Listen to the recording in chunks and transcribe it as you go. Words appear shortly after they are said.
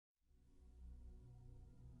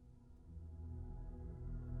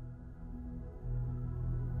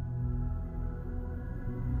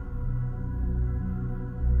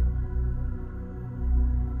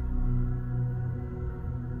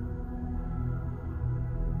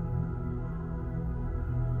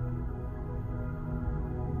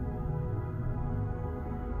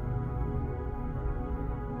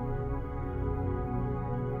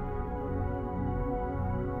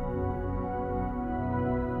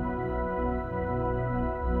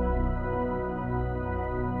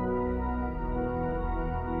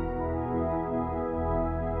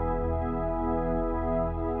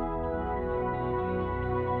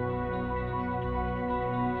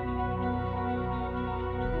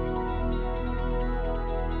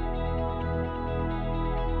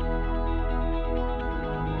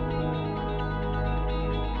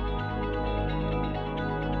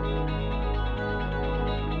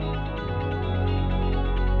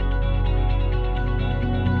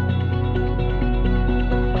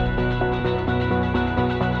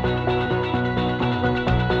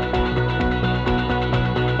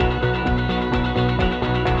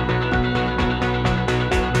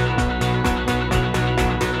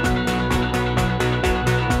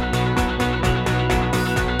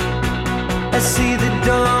see the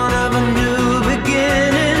dawn of a new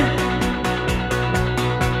beginning.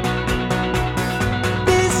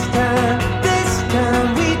 This time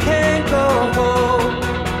we can't go home.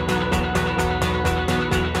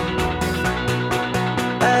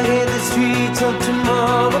 I hear the streets of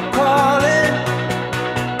tomorrow calling.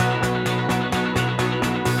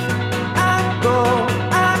 I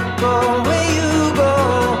go where you go.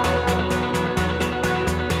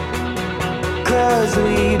 'Cause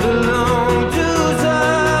we belong to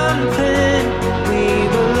something. We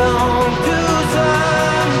belong to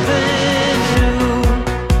something new.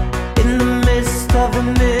 In the midst of a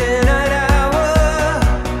midnight hour,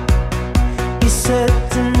 you said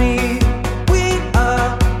to me, we are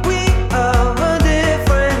a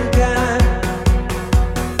different kind.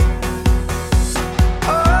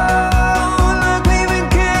 Oh, like we've been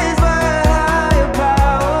kissed by a higher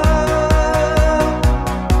power,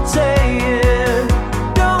 saying,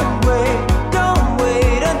 don't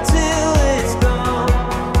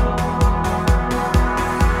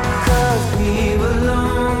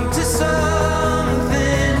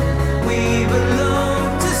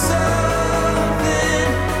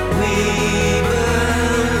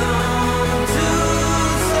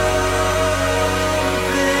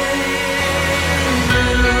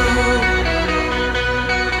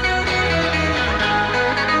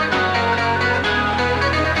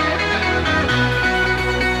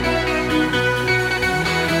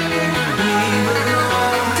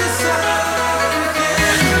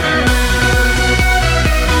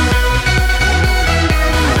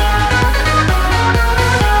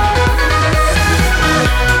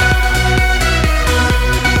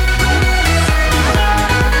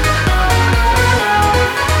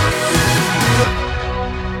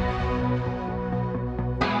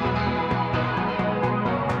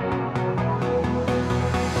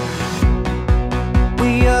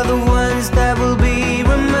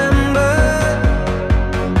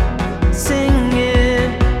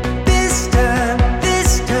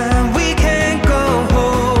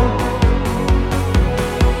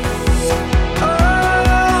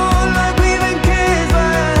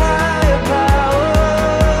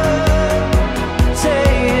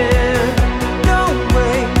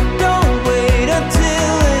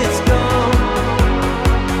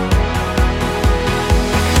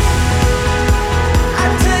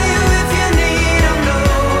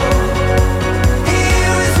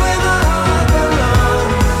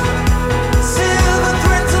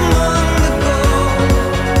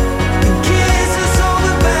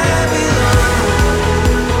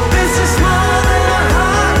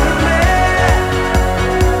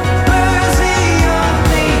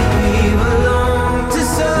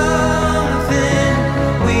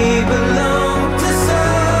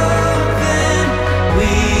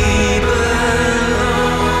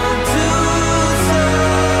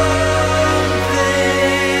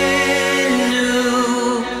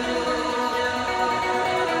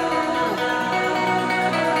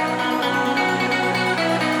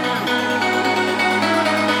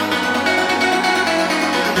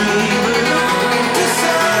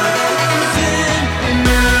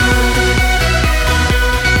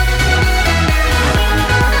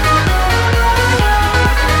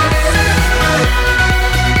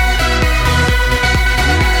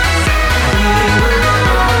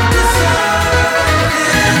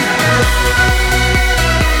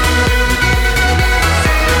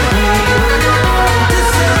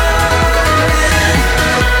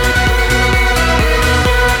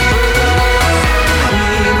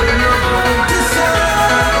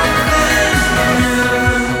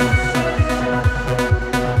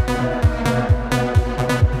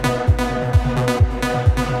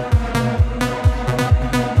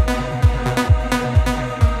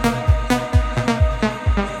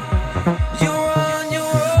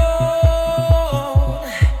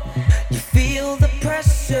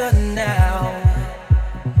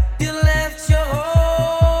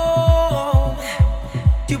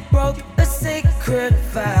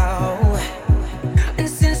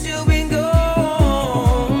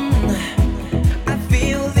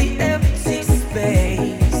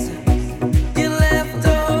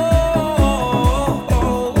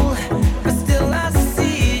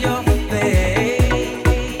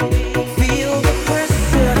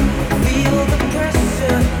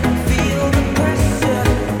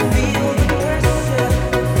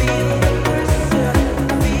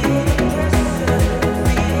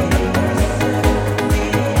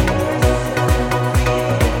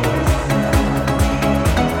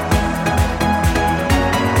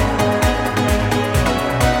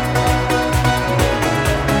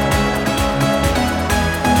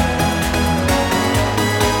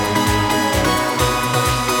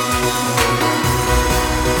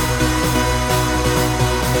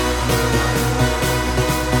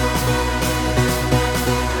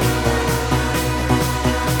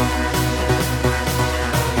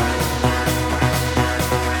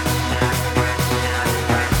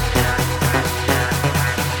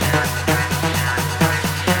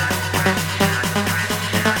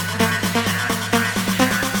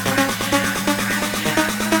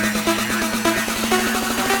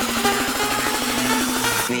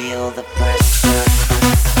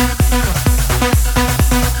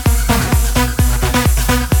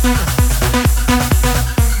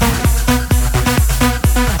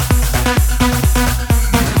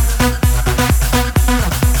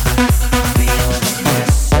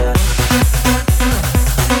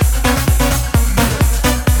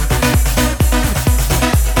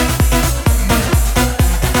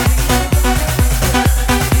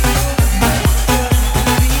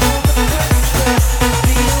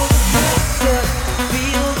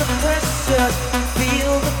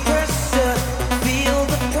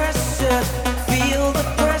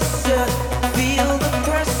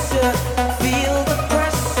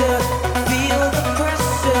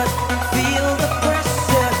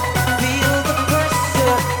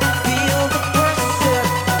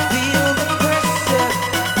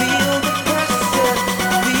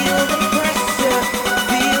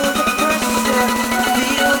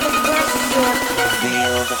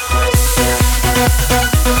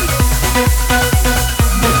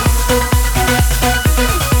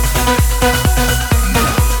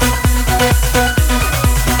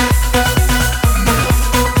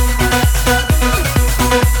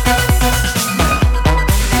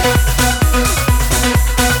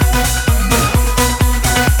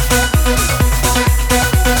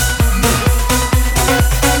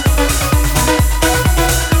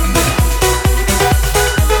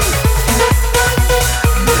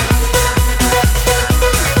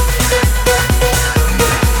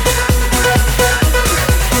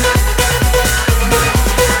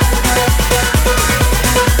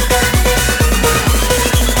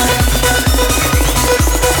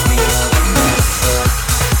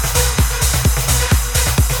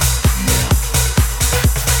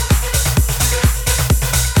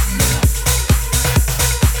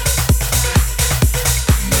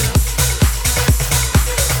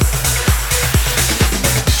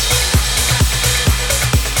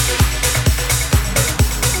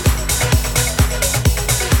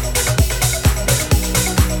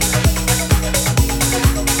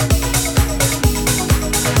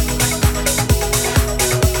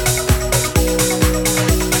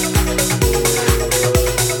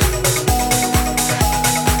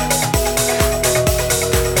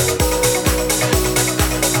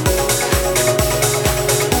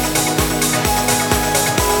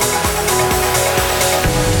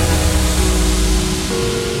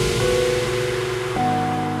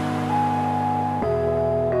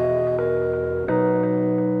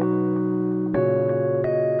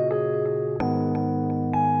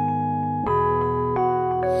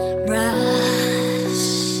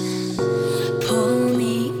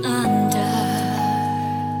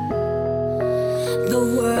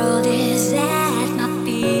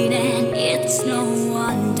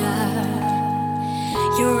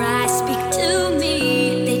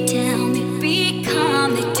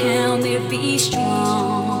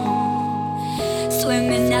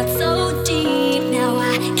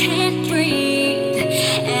can't breathe,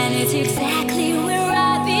 and it's exactly where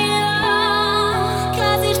I belong.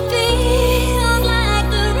 'Cause it feels like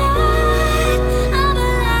the ride of a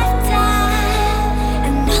lifetime,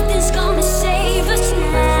 and nothing's gonna save us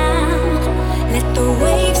now. Let the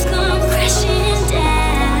waves come crashing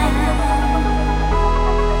down.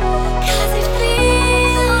 'Cause it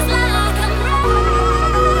feels like I'm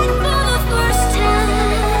right for the first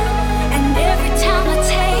time, and every time I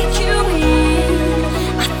take you in,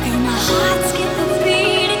 I feel my heart skip a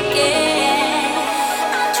beat again.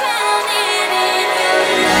 I'm drowning in your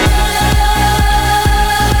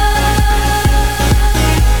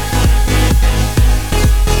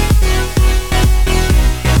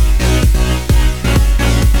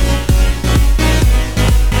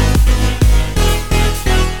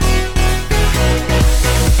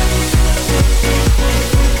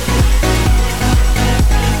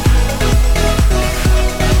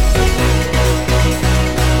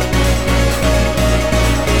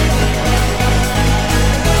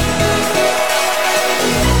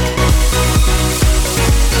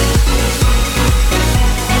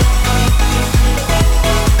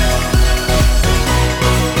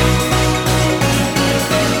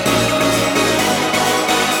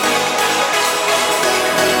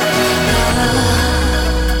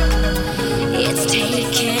it's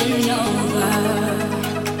taking over.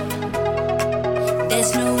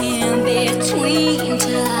 There's no in between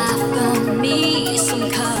till I found me some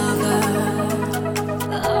cover.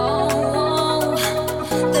 Oh,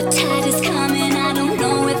 the tide is coming. I don't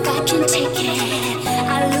know if I can take it.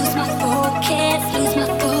 I lose my focus,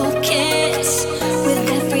 With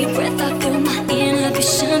every breath, I feel my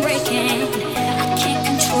inhibition breaking. I can't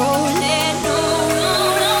control it. No, no,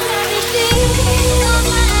 no. Everything feels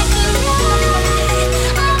like the ride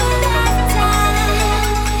of a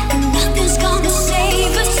lifetime, and nothing's gonna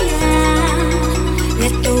save us now.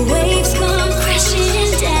 Let the waves come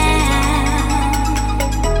crashing down.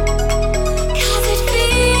 'Cause it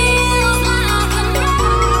feels like I'm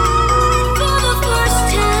right for the first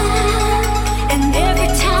time, and every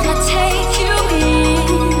time I take you in,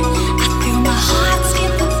 I feel my heart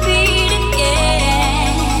skip a beat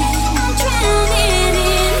again. I'm drowning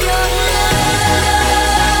in your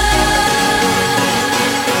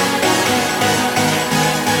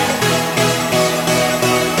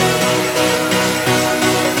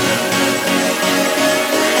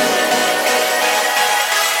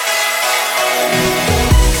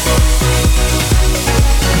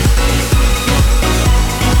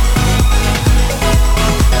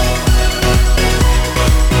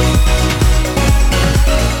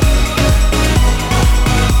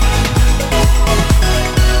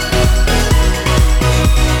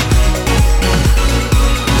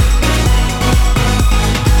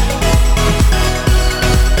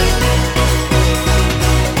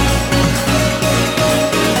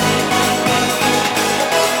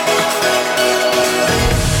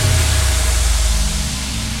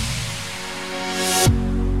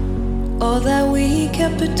All that we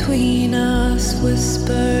kept between us,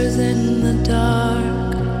 whispers in the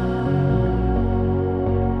dark.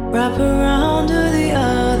 Wrap around to the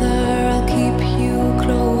other, I'll keep you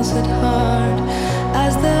close at heart.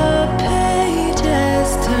 As the pages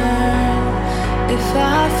turn, if I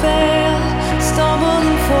fail, stumble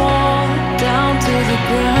and fall down to the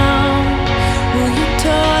ground, will you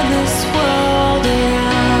turn this world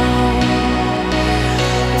around?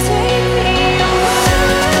 Take me away.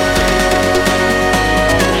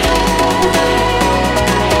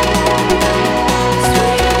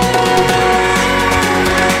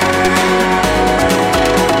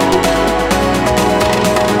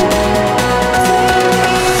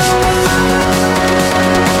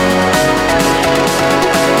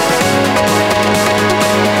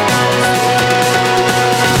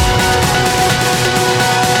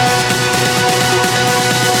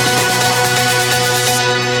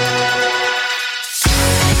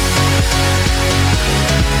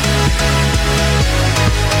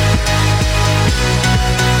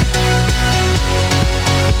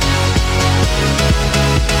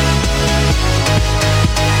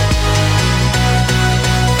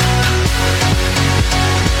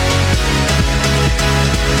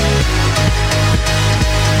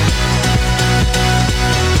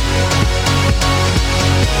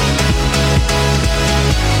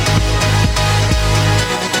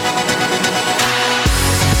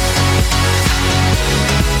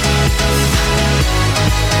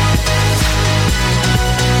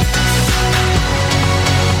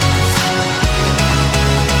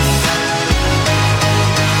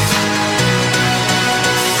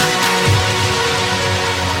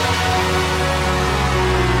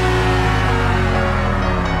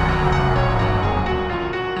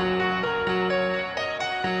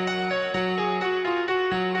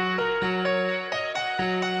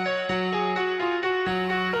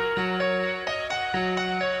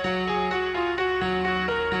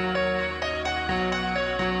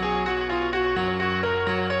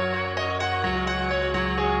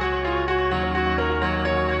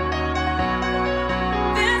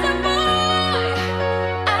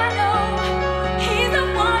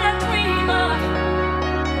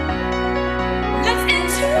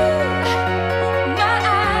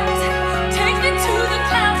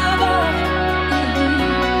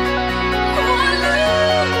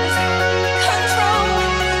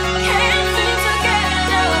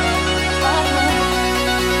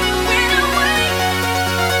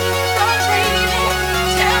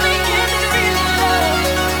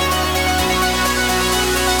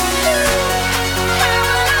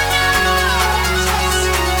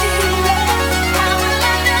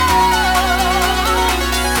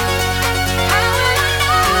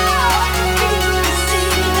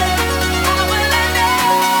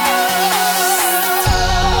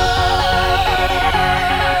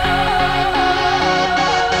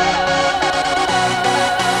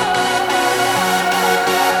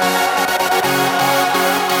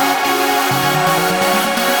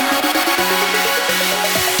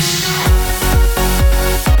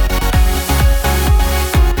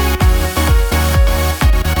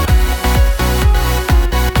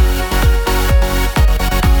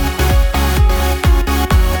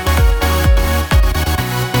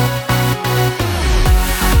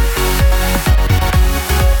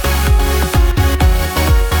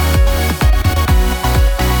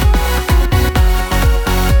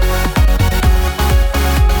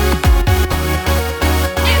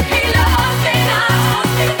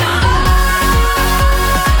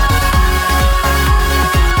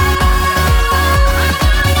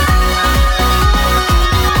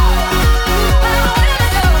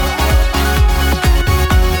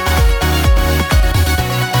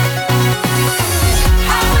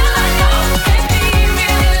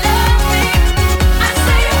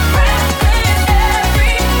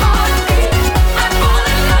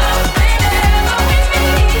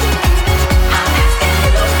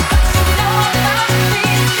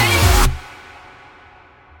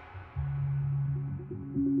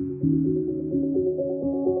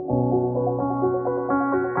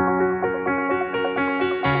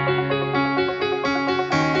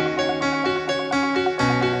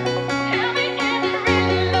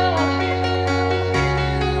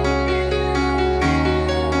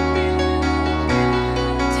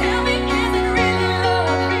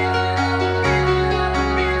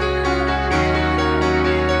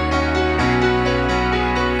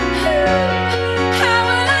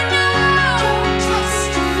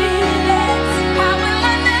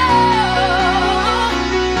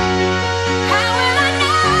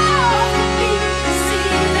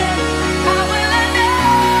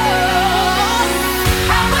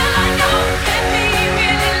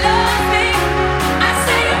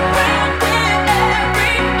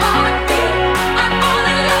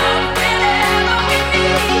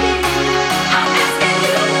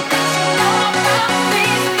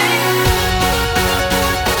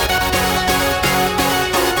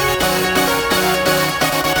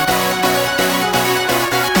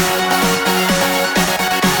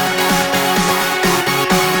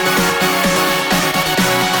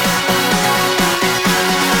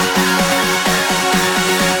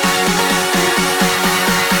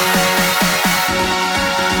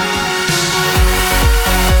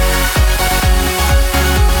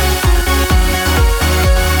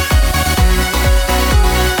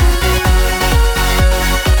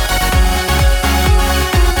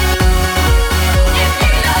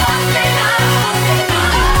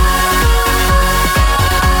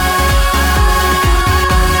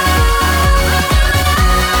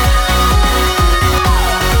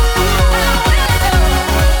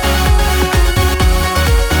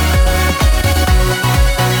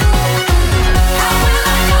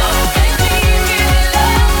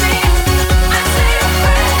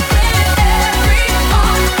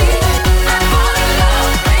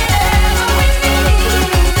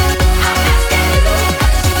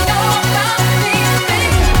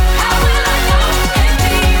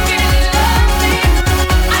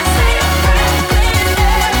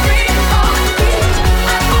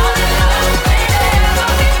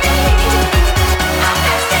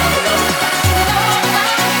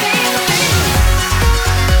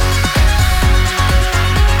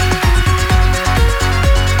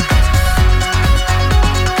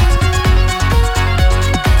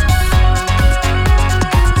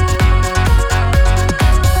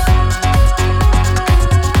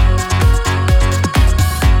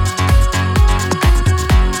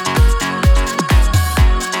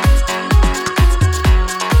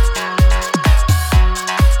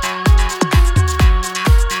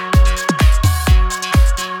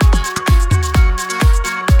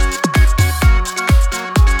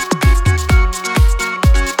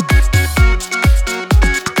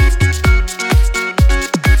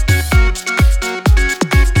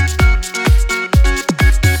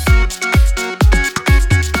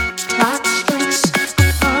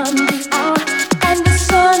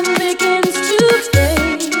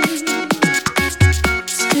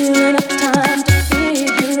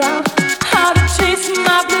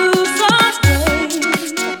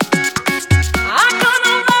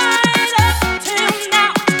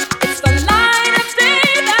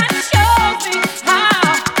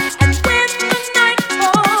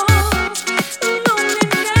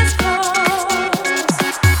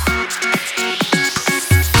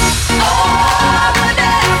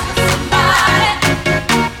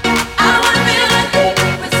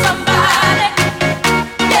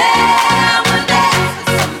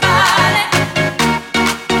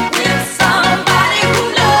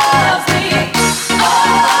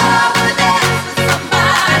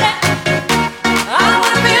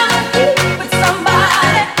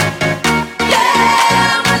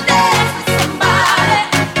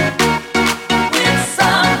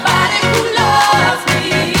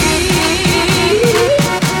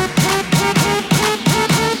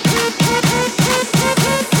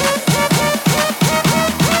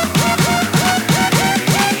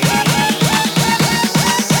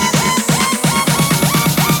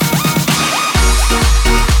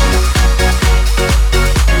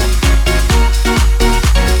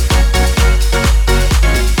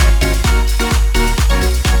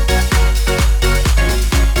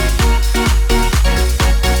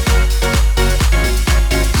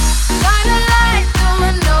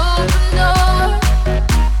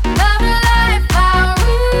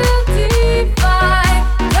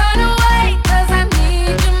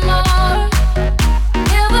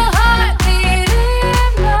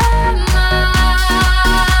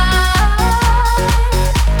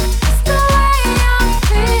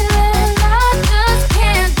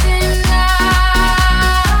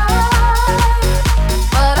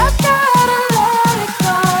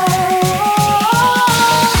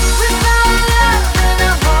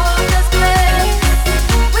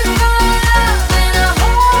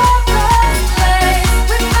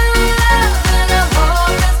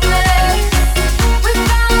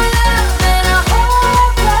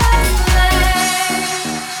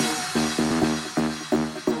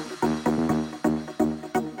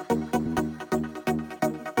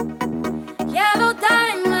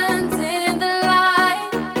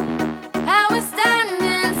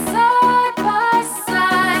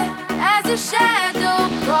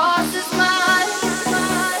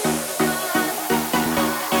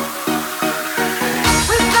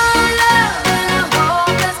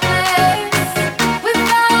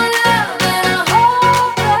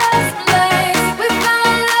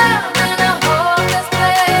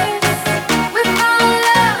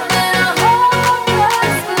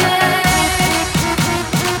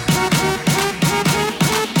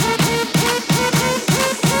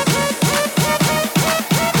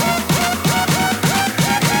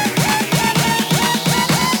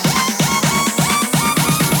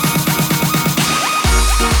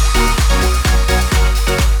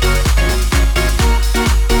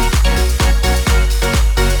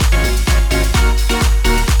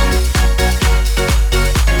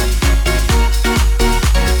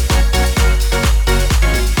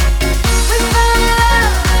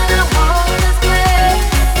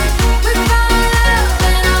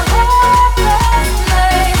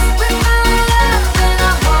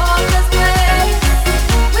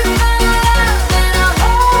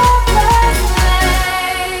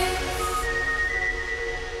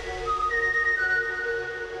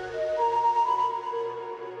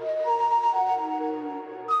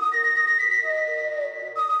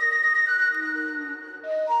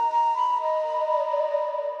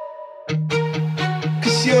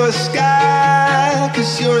 you're a sky,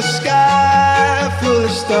 'cause you're a sky full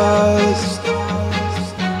of stars.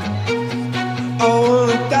 I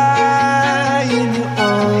wanna die in your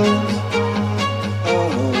arms.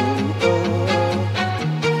 Oh, oh.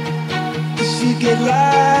 'Cause you get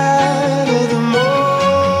lighter the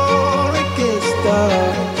more it gets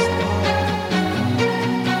dark.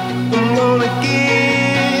 I'm gonna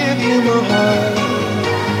give you my heart.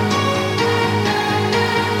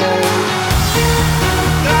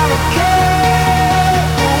 I don't care,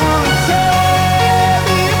 I wanna tear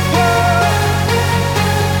me apart.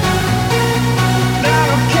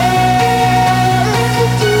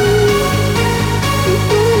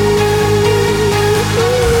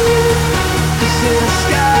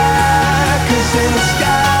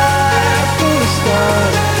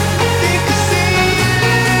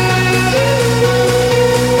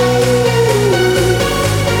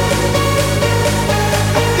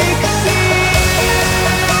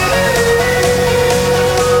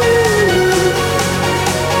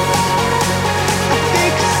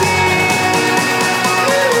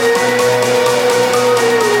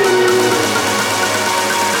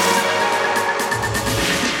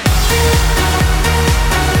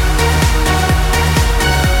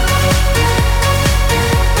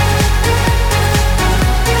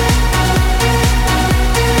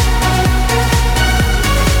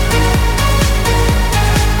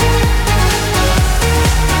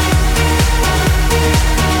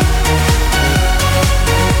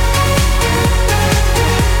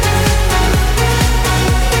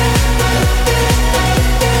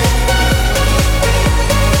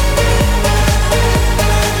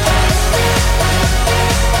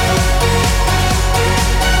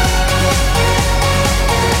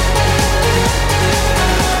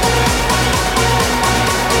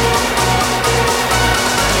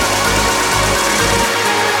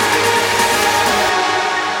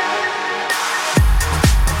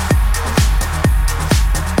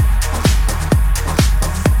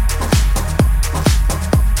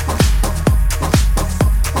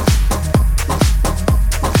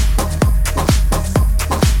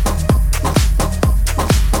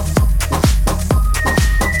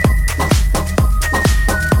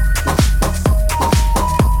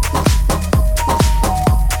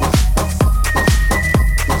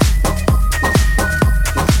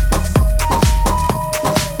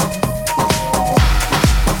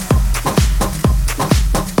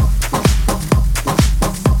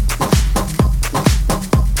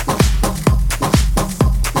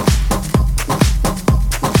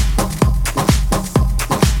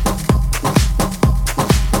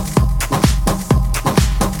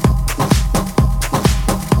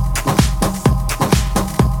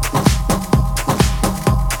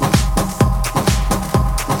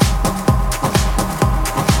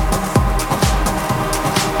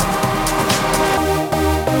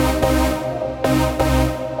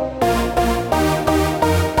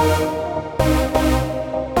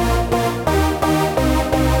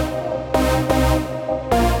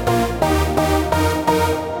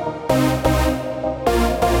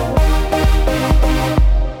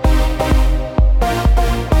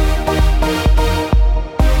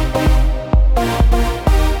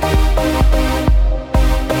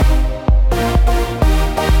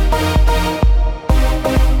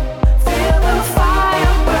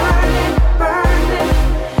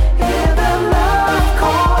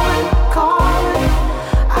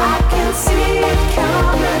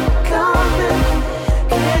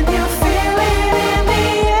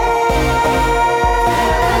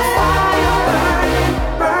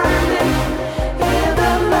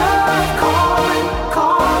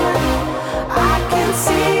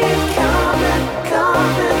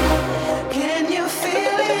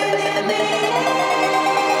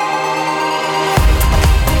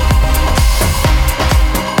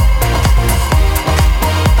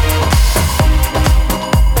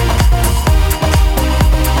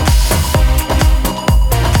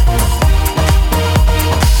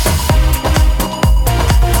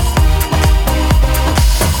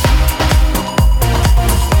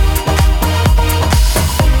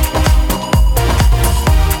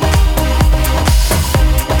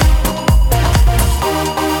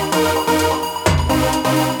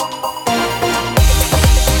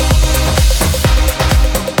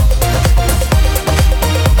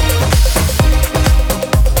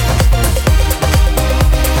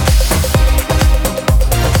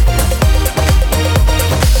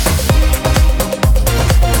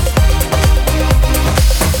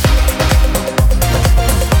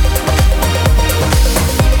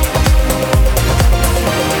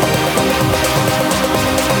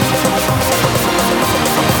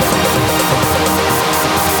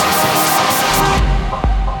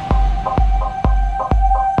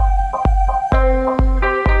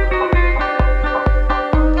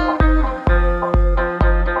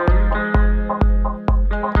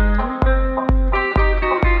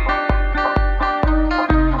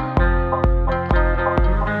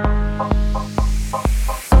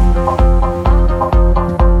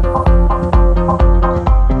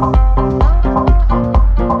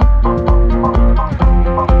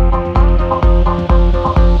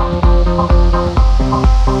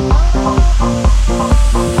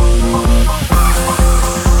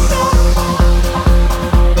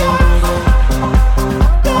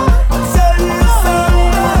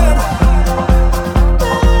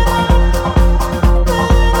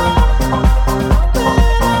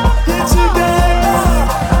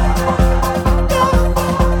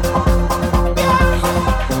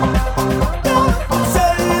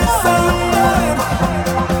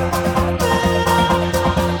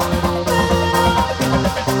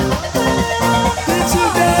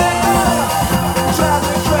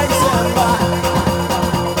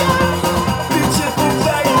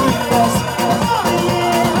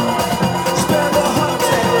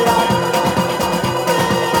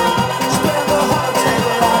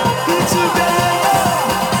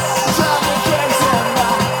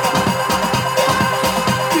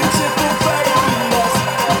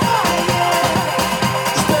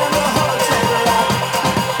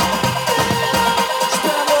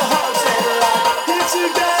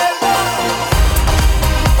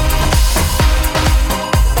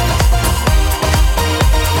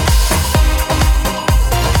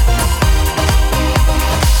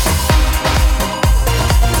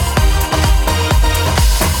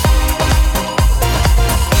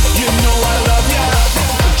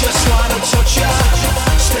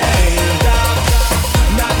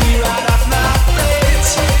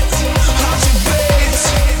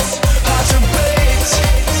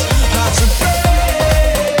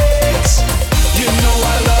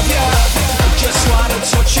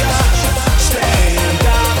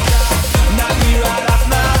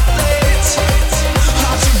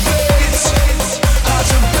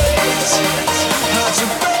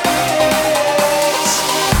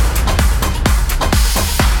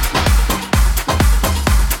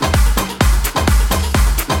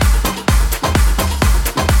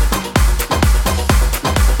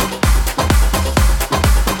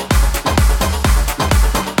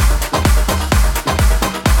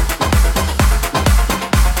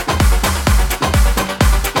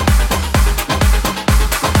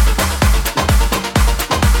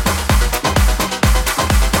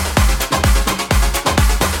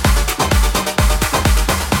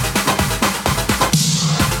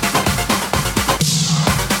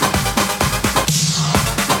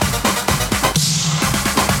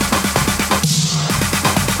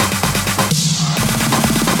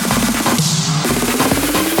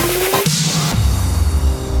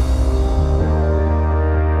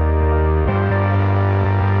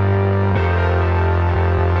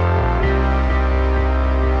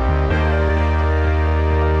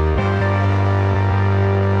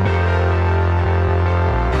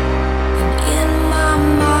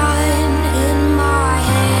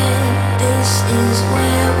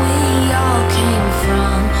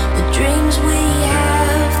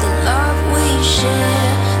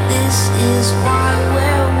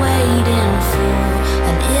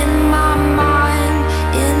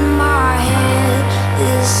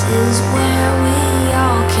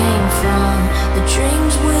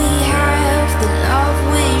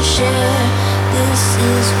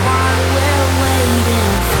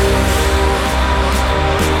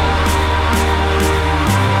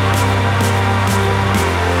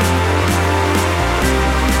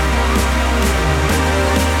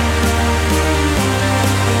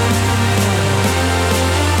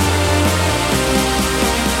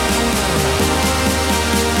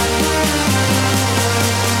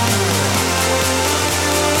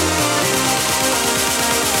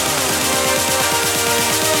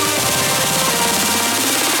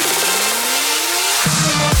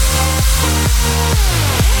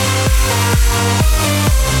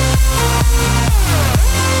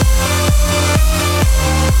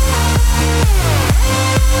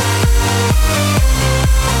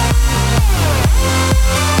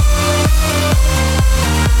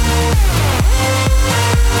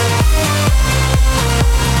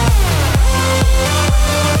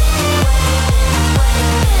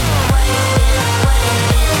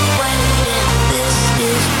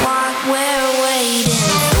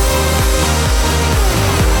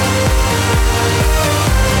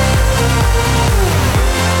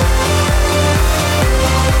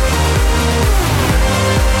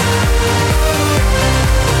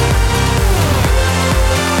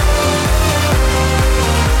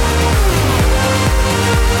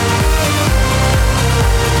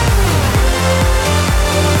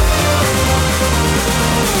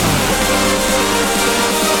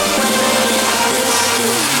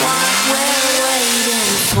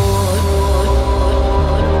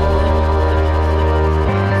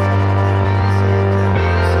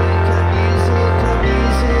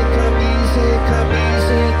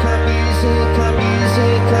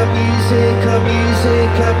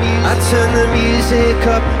 I turn the music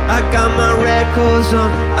up, I got my records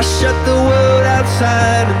on. I shut the world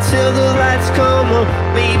outside until the lights come on.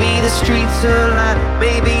 Maybe the streets are light,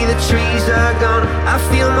 maybe the trees are gone. I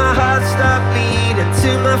feel my heart start beating to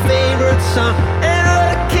my favorite song. And all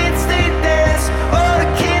the kids they dance, all the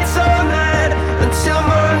kids all night until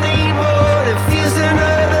Monday morning feels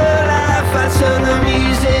another life. I turn the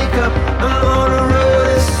music up, I'm on a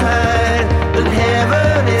roller slide, and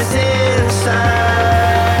heaven is inside.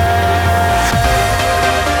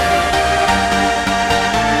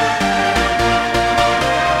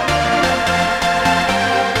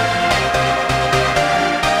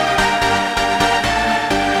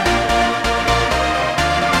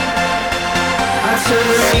 Turn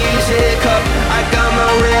the music up, I got my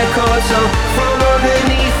records on. From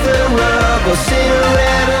underneath the rug, I'll sing a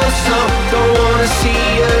rebel song. Don't wanna see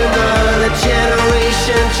another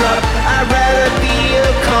generation drop. I'd rather be a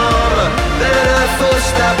comma than a full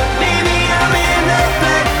stop. Maybe I'm in the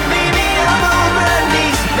black, maybe I'm on my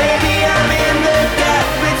knees, maybe I'm in the gap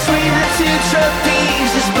between the two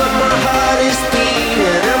trapezes. But my heart is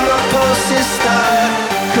beating and my pulse is starting.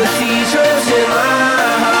 Cathedrals in my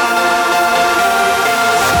heart.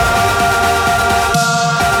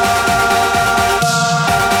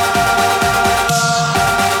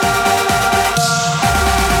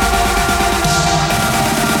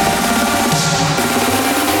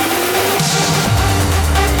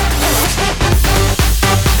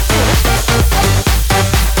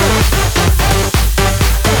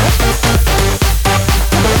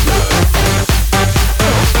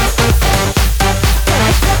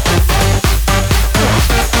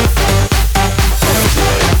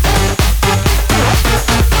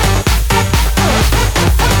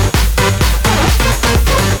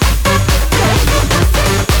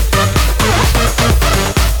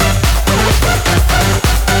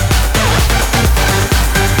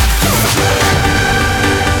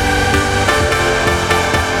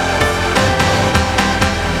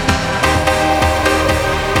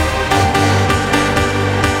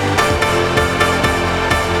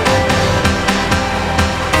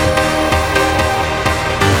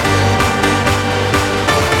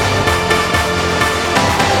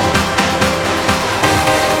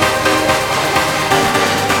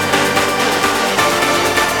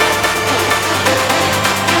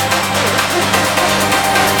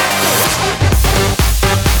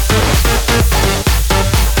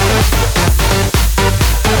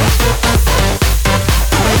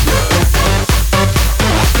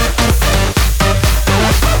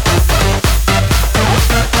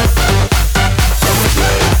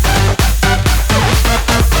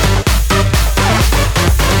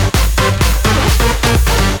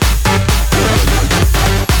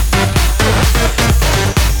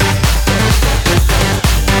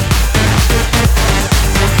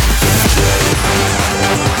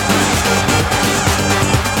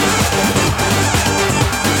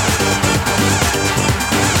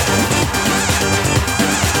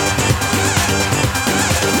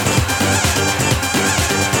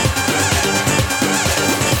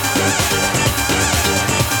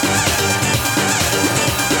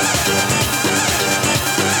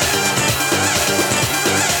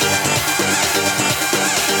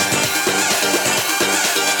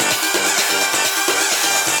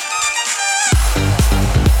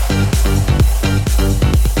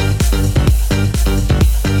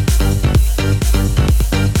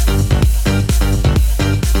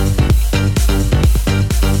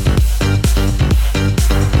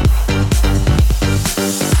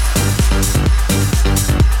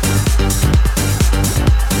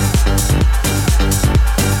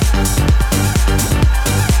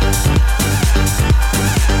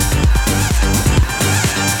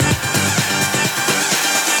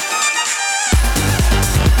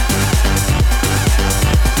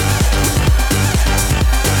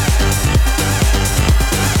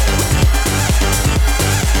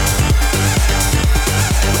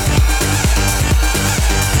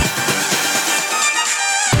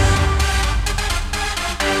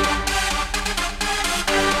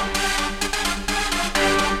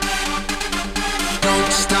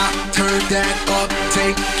 that up,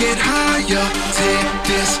 take it higher. Tear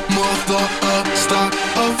this mother up, start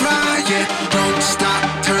a riot. Don't stop,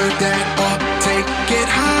 turn that up, take it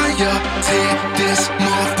higher. Tear this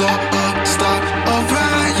mother up, start a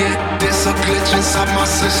riot. There's a glitch inside my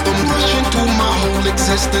system, rushing through my whole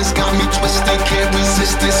existence. Got me twisted, can't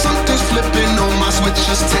resist it. Something's flipping on my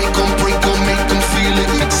switches. Take 'em, break 'em, make 'em feel it.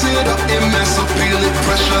 Mix it up, immense, appeal it.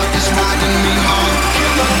 Pressure is riding me hard.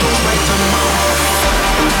 Killer goes right to my heart.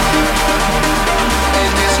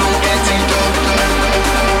 And there's no antidote.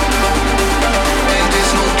 And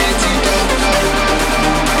there's no antidote.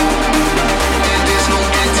 And there's no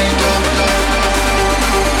antidote.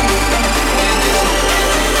 And there's no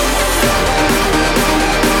antidote.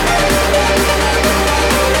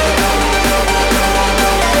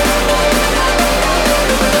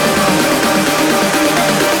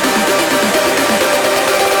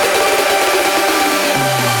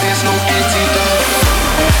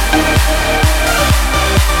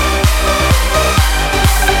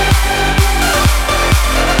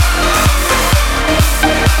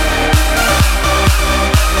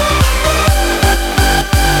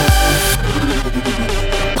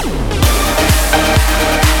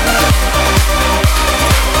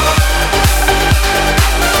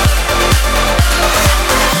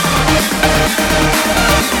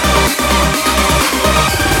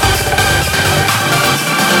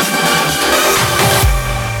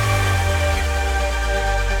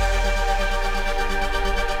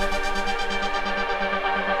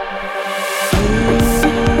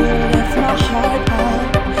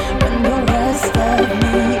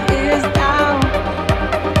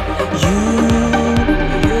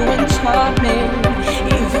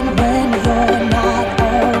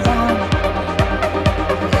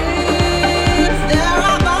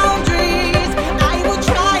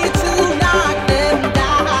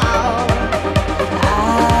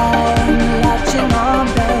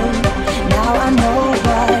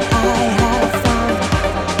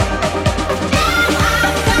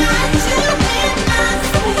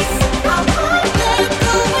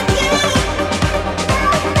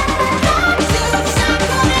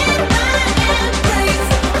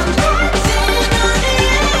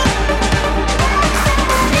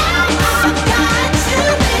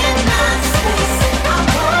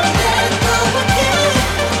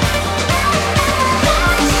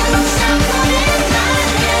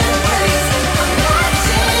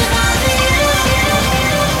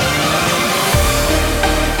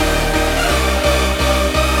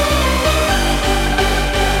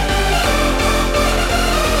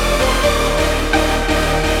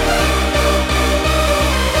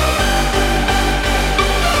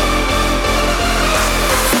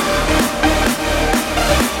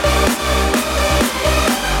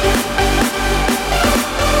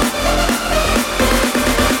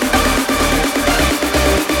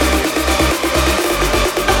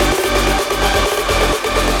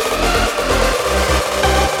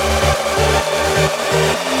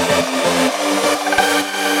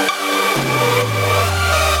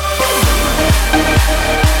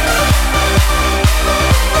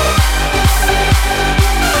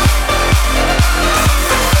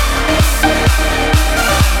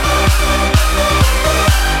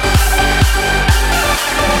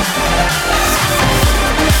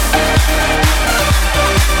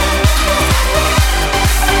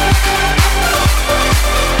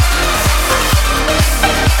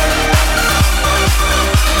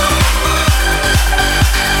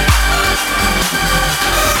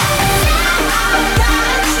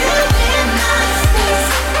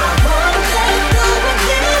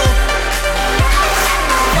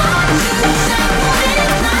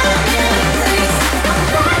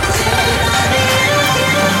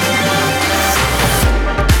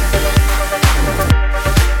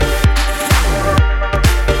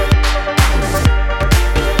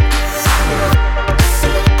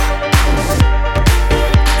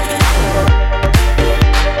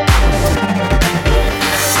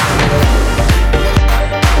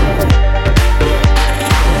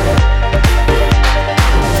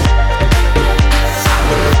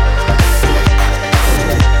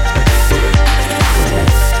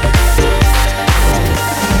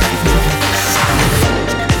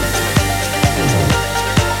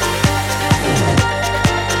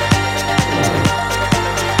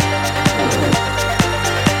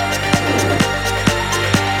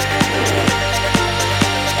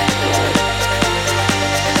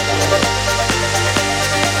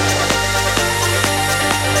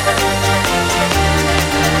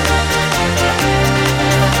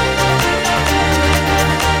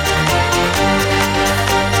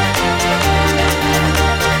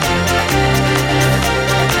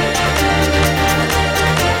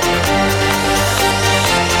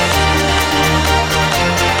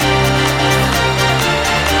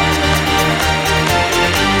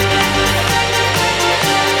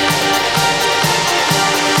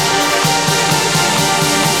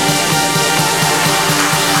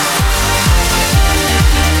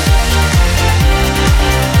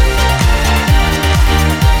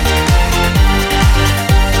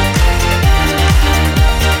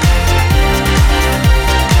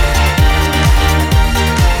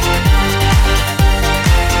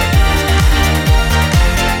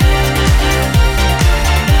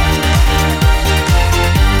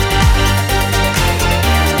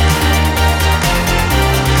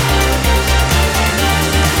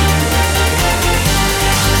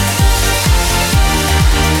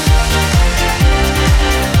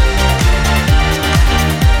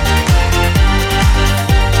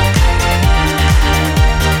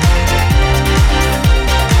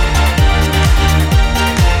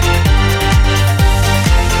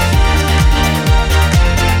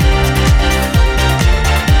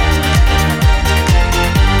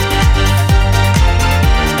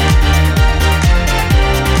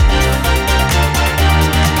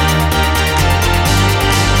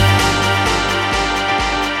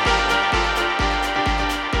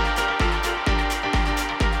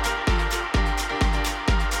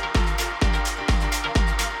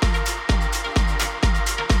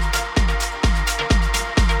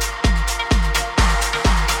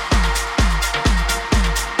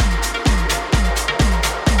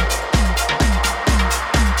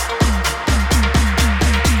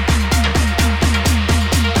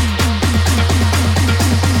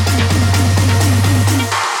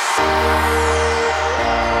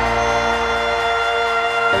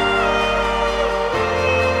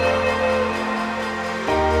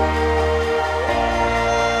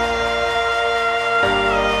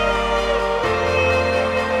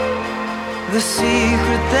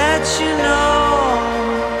 secret that you know,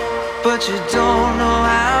 but you don't know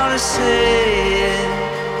how to say it.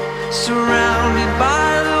 Surrounded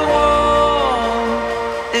by the wall,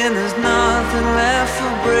 and there's nothing left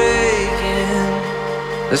for breaking.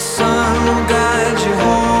 The sun will guide you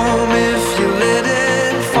home if you let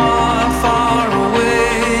it. Far, far away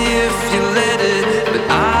if you let it. But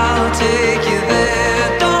I'll take you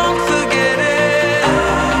there, don't forget it.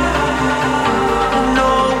 I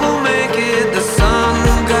know we'll make it. The sun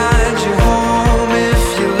will guide you home if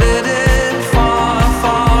you let it. Far,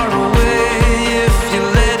 far away if you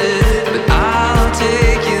let it. But I'll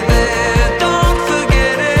take you there, don't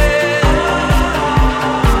forget it.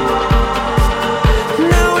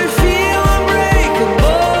 Now we feel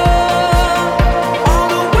unbreakable. All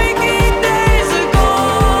the waking days are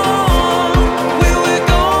gone. Where we're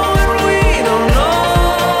going we don't know.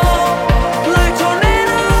 Like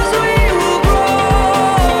tornadoes we will grow.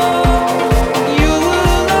 You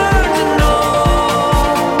will learn to know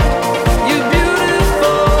you're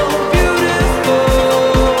beautiful, beautiful.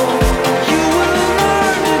 You will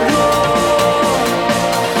learn to grow.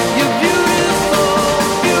 You're beautiful,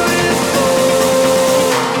 beautiful.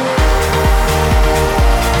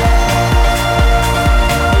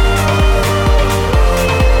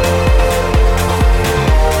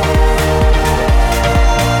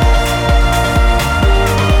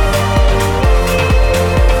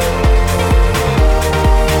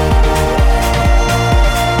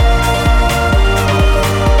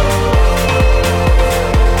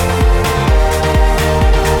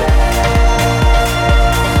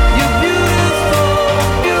 You're beautiful,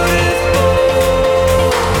 beautiful.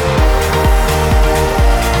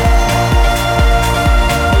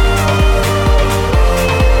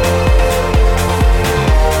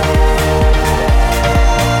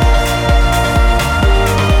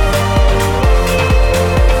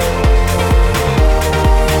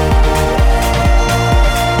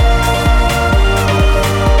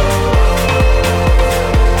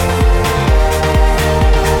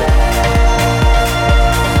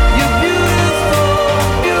 You're beautiful,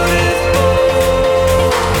 beautiful.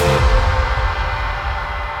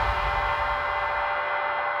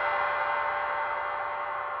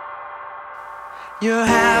 You're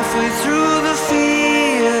halfway through the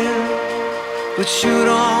fear, but you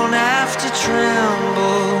don't have to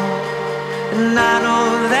tremble. And I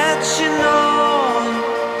know that you know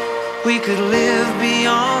we could live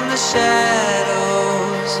beyond the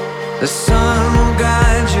shadows. The sun will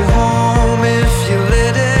guide you home.